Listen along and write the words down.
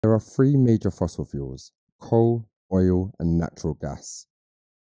There are three major fossil fuels: coal, oil, and natural gas.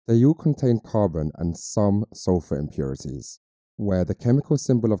 They all contain carbon and some sulfur impurities, where the chemical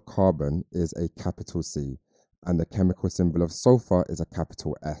symbol of carbon is a capital C and the chemical symbol of sulfur is a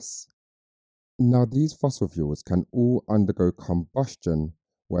capital S. Now, these fossil fuels can all undergo combustion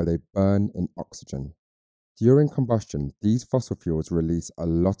where they burn in oxygen. During combustion, these fossil fuels release a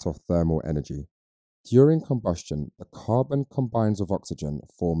lot of thermal energy. During combustion, the carbon combines with oxygen,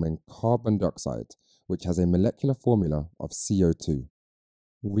 forming carbon dioxide, which has a molecular formula of CO2.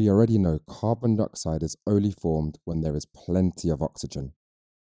 We already know carbon dioxide is only formed when there is plenty of oxygen.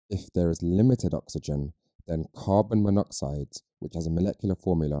 If there is limited oxygen, then carbon monoxide, which has a molecular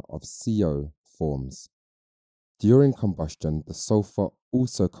formula of CO, forms. During combustion, the sulfur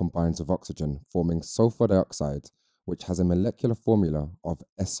also combines with oxygen, forming sulfur dioxide, which has a molecular formula of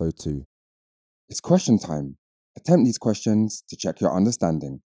SO2. It's question time. Attempt these questions to check your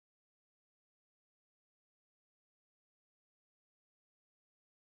understanding.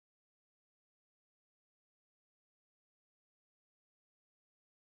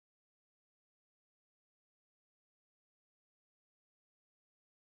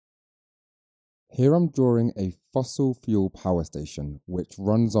 Here I'm drawing a fossil fuel power station which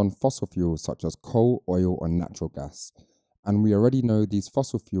runs on fossil fuels such as coal, oil, or natural gas. And we already know these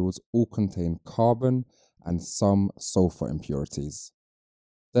fossil fuels all contain carbon and some sulfur impurities.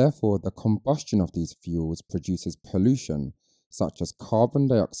 Therefore, the combustion of these fuels produces pollution such as carbon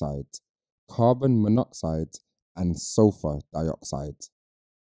dioxide, carbon monoxide, and sulfur dioxide.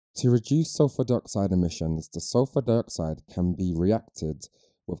 To reduce sulfur dioxide emissions, the sulfur dioxide can be reacted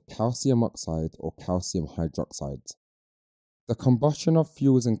with calcium oxide or calcium hydroxide. The combustion of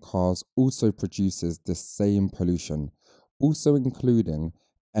fuels in cars also produces the same pollution, also including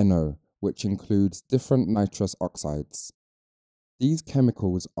NO, which includes different nitrous oxides. These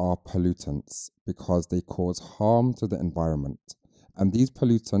chemicals are pollutants because they cause harm to the environment, and these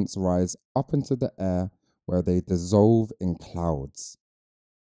pollutants rise up into the air where they dissolve in clouds.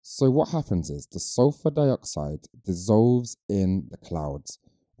 So what happens is the sulfur dioxide dissolves in the clouds,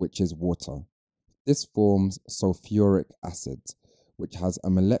 which is water. This forms sulfuric acid, which has a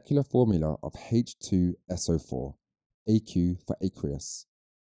molecular formula of H2SO4, AQ for aqueous.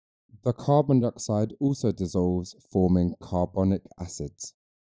 The carbon dioxide also dissolves, forming carbonic acid.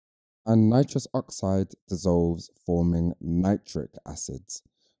 And nitrous oxide dissolves, forming nitric acid,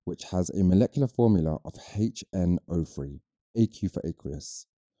 which has a molecular formula of HNO3, AQ for aqueous.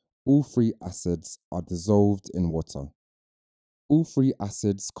 All three acids are dissolved in water. All three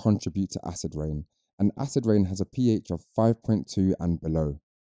acids contribute to acid rain, and acid rain has a pH of 5.2 and below.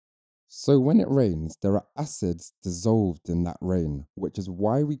 So when it rains, there are acids dissolved in that rain, which is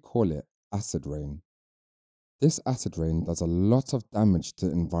why we call it acid rain. This acid rain does a lot of damage to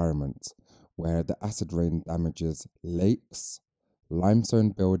the environment, where the acid rain damages lakes, limestone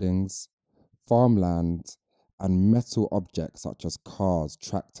buildings, farmland, and metal objects such as cars,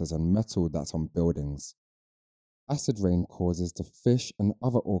 tractors, and metal that's on buildings. Acid rain causes the fish and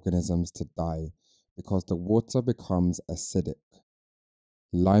other organisms to die because the water becomes acidic.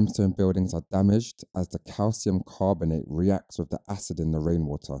 Limestone buildings are damaged as the calcium carbonate reacts with the acid in the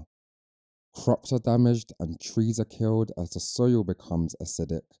rainwater. Crops are damaged and trees are killed as the soil becomes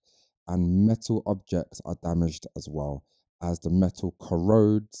acidic, and metal objects are damaged as well as the metal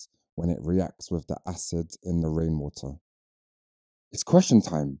corrodes when it reacts with the acid in the rainwater. It's question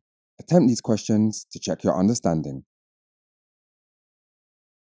time. Attempt these questions to check your understanding.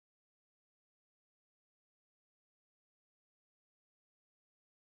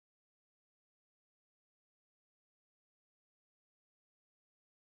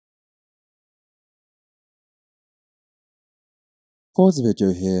 Pause the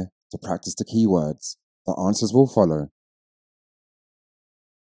video here to practice the keywords. The answers will follow.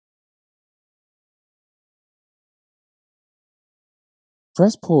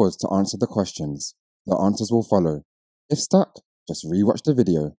 Press pause to answer the questions. The answers will follow. If stuck, just rewatch the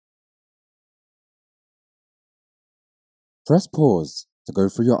video. Press pause to go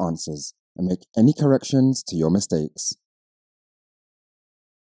through your answers and make any corrections to your mistakes.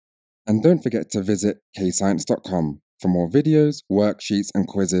 And don't forget to visit KayScience.com for more videos, worksheets, and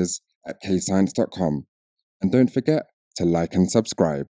quizzes at KayScience.com. And don't forget to like and subscribe.